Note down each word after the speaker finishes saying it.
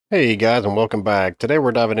Hey guys, and welcome back. Today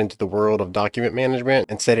we're diving into the world of document management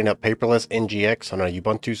and setting up Paperless-ngx on a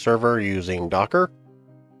Ubuntu server using Docker.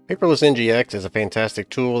 Paperless-ngx is a fantastic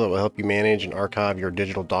tool that will help you manage and archive your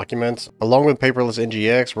digital documents. Along with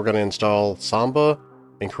Paperless-ngx, we're going to install Samba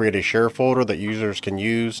and create a share folder that users can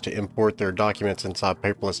use to import their documents inside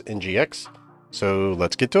Paperless-ngx. So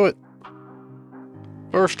let's get to it.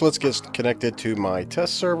 First, let's get connected to my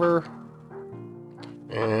test server.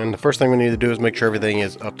 And the first thing we need to do is make sure everything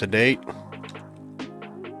is up to date.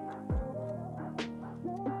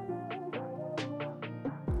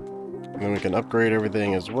 And then we can upgrade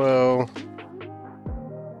everything as well.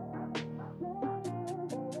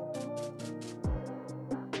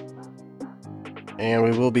 And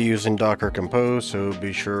we will be using Docker-compose, so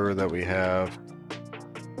be sure that we have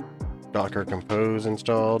docker-compose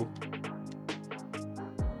installed.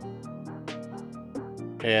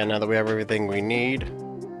 And now that we have everything we need,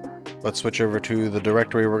 let's switch over to the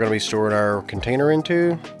directory we're going to be storing our container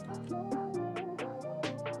into.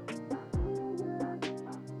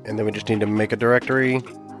 And then we just need to make a directory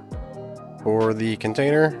for the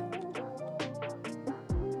container.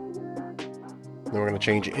 Then we're going to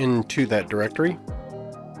change into that directory.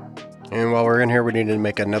 And while we're in here, we need to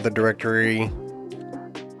make another directory.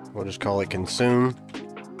 We'll just call it consume.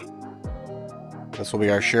 This will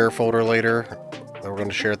be our share folder later that we're going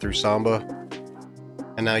to share through Samba.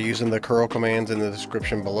 And now, using the curl commands in the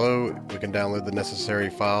description below, we can download the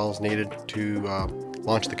necessary files needed to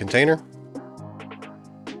launch the container.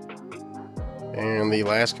 And the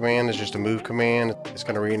last command is just a move command. It's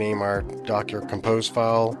going to rename our docker-compose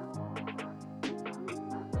file.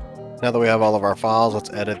 Now that we have all of our files,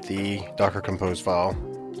 let's edit the docker-compose file.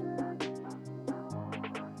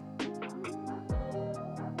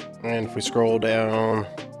 And if we scroll down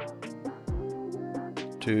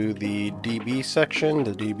to the DB section,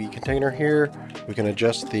 the DB container here, we can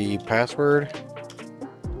adjust the password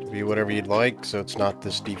to be whatever you'd like, so it's not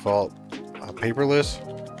this default paperless.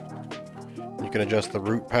 You can adjust the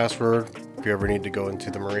root password if you ever need to go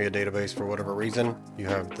into the Maria database for whatever reason. You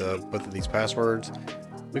have both of these passwords.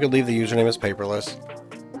 We can leave the username as paperless.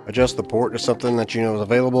 Adjust the port to something that you know is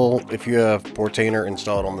available. If you have Portainer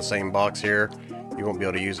installed on the same box here, you won't be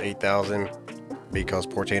able to use 8000 because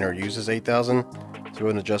Portainer uses 8000. So go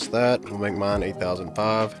ahead and adjust that. We'll make mine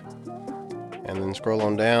 8005. And then scroll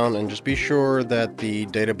on down and just be sure that the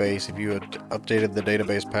database, if you had updated the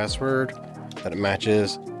database password, that it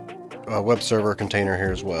matches a web server container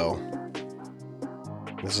here as well.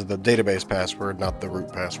 This is the database password, not the root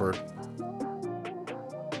password.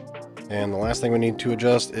 And the last thing we need to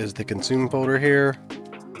adjust is the consume folder here.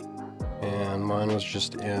 And mine was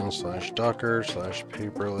just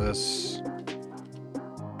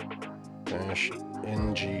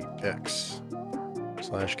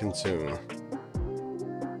in/docker/paperless-ngx/consume.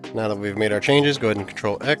 Now that we've made our changes, go ahead and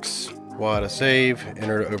Control X, Y to save,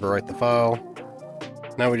 enter to overwrite the file.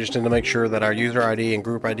 Now we just need to make sure that our user ID and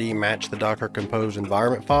group ID match the Docker-compose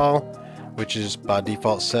environment file, which is by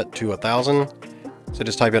default set to 1000. So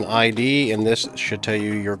just type in ID, and this should tell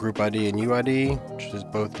you your group ID and UID, which is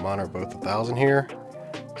mine are both 1000 here.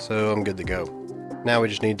 So I'm good to go. Now we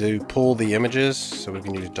just need to pull the images, so we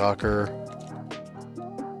can use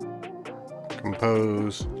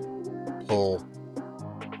docker-compose pull.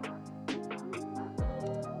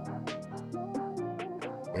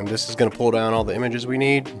 And this is going to pull down all the images we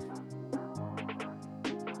need.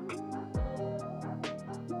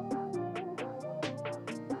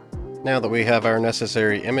 Now that we have our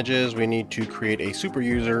necessary images, we need to create a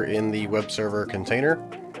superuser in the web server container.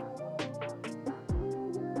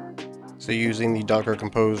 So using the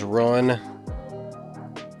docker-compose run,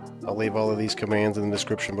 I'll leave all of these commands in the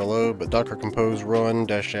description below, but docker-compose run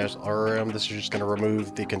 --rm, this is just going to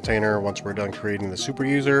remove the container once we're done creating the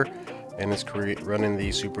superuser, and it's running the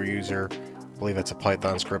superuser. I believe it's a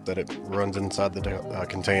Python script that it runs inside the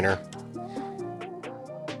container.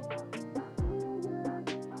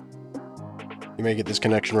 You may get this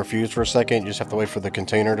connection refused for a second. You just have to wait for the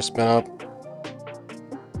container to spin up.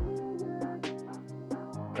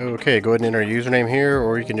 Okay, go ahead and enter a username here,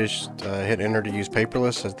 or you can just hit enter to use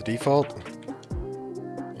paperless as the default.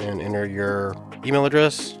 And enter your email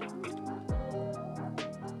address.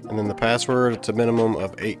 And then the password, it's a minimum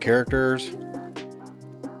of 8 characters.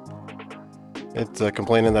 It's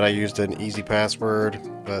complaining that I used an easy password,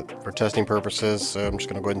 but for testing purposes, so I'm just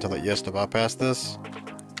going to go ahead and tell it yes to bypass this.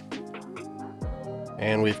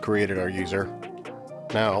 And we've created our user.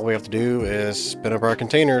 Now all we have to do is spin up our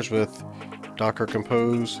containers with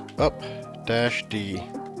docker-compose up-d.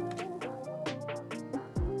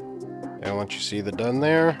 And once you see the done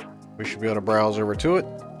there, we should be able to browse over to it.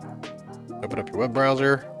 Open up your web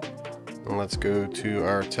browser, And let's go to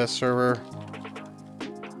our test server.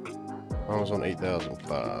 I was on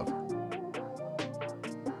 8005.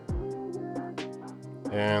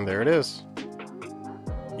 And there it is.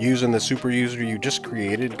 Using the superuser you just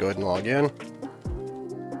created, go ahead and log in.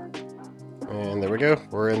 And there we go,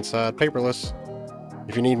 we're inside Paperless.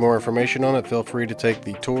 If you need more information on it, feel free to take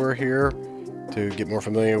the tour here to get more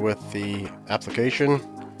familiar with the application.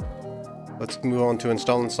 Let's move on to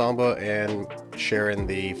installing Samba and sharing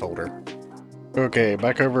the folder. Okay,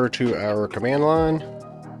 back over to our command line.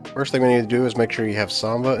 First thing we need to do is make sure you have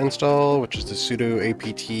Samba installed, which is the sudo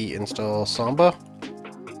apt install Samba.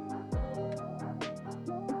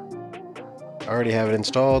 I already have it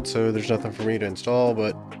installed, so there's nothing for me to install,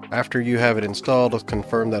 but after you have it installed, let's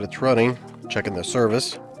confirm that it's running, checking the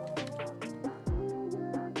service.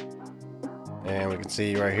 And we can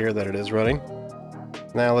see right here that it is running.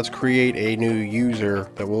 Now let's create a new user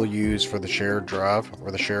that we'll use for the shared drive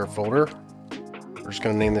or the shared folder. We're just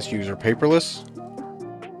going to name this user Paperless.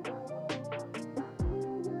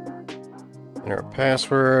 Enter a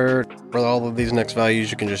password. For all of these next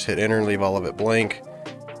values, you can just hit enter and leave all of it blank,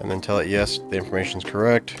 and then tell it yes, the information is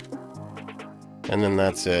correct. And then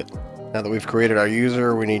that's it. Now that we've created our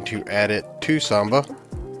user, we need to add it to Samba.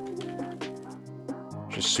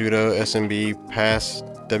 Just sudo SMB pass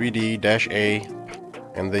wd-a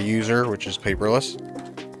and the user, which is Paperless.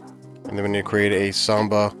 And then we need to create a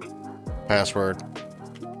Samba password.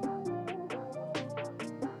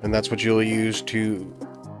 And that's what you'll use to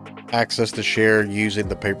access the share using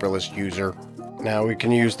the Paperless user. Now we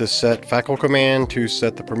can use the set fackle command to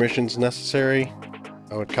set the permissions necessary.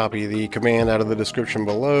 I would copy the command out of the description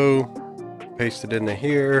below, paste it into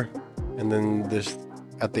here, and then this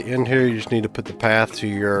at the end here you just need to put the path to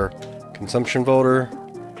your consumption folder,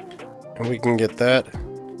 and we can get that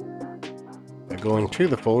by going to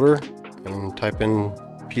the folder and type in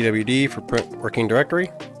pwd for print working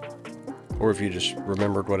directory, or if you just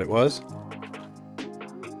remembered what it was.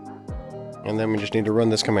 And then we just need to run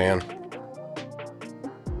this command.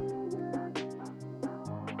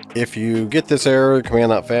 If you get this error, command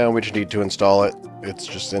not found, we just need to install it. It's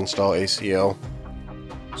just install ACL.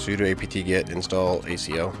 Sudo apt get install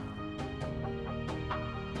ACL.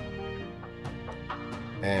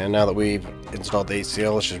 And now that we've installed the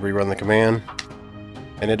ACL, let's just rerun the command.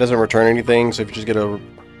 And it doesn't return anything, so if you just get a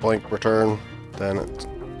blank return, then it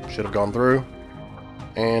should have gone through.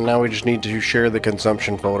 And now we just need to share the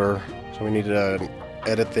consumption folder. So we need to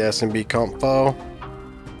edit the SMB comp file.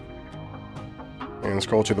 And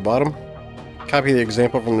scroll to the bottom. Copy the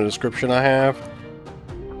example from the description I have.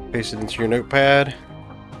 Paste it into your notepad.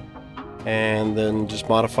 And then just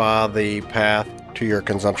modify the path to your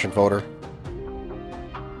consumption folder.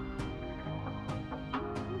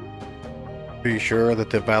 Be sure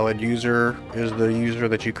that the valid user is the user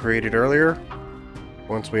that you created earlier.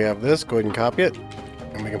 Once we have this, go ahead and copy it.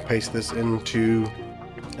 And we can paste this into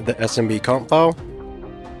the SMB comp file.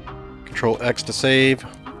 Control X to save.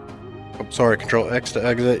 Control X to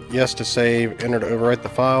exit, yes to save, enter to overwrite the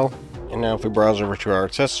file. And now if we browse over to our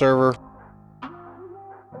test server,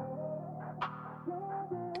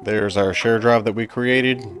 there's our share drive that we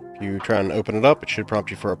created. If you try and open it up, it should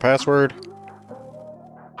prompt you for a password.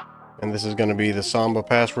 And this is going to be the Samba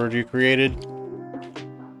password you created.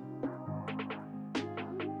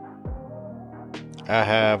 I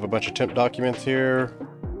have a bunch of temp documents here.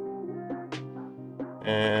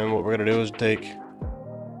 And what we're going to do is take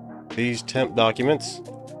these temp documents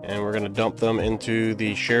and we're going to dump them into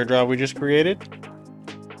the share drive we just created.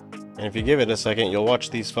 And if you give it a second, you'll watch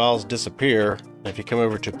these files disappear. And if you come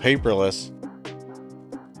over to Paperless,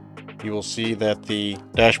 you will see that the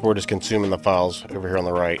dashboard is consuming the files over here on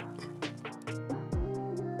the right.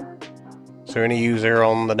 So any user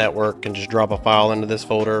on the network can just drop a file into this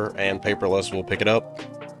folder and Paperless will pick it up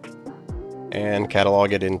and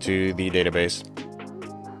catalog it into the database.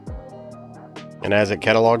 And as it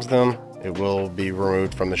catalogs them, it will be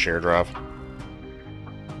removed from the share drive.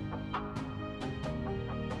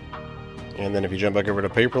 And then if you jump back over to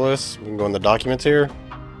Paperless, we can go in the documents here,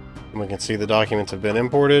 and we can see the documents have been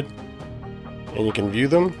imported, and you can view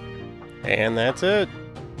them, and that's it.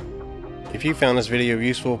 If you found this video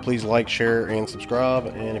useful, please like, share, and subscribe,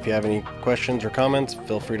 and if you have any questions or comments,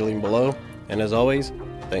 feel free to leave them below. And as always,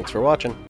 thanks for watching.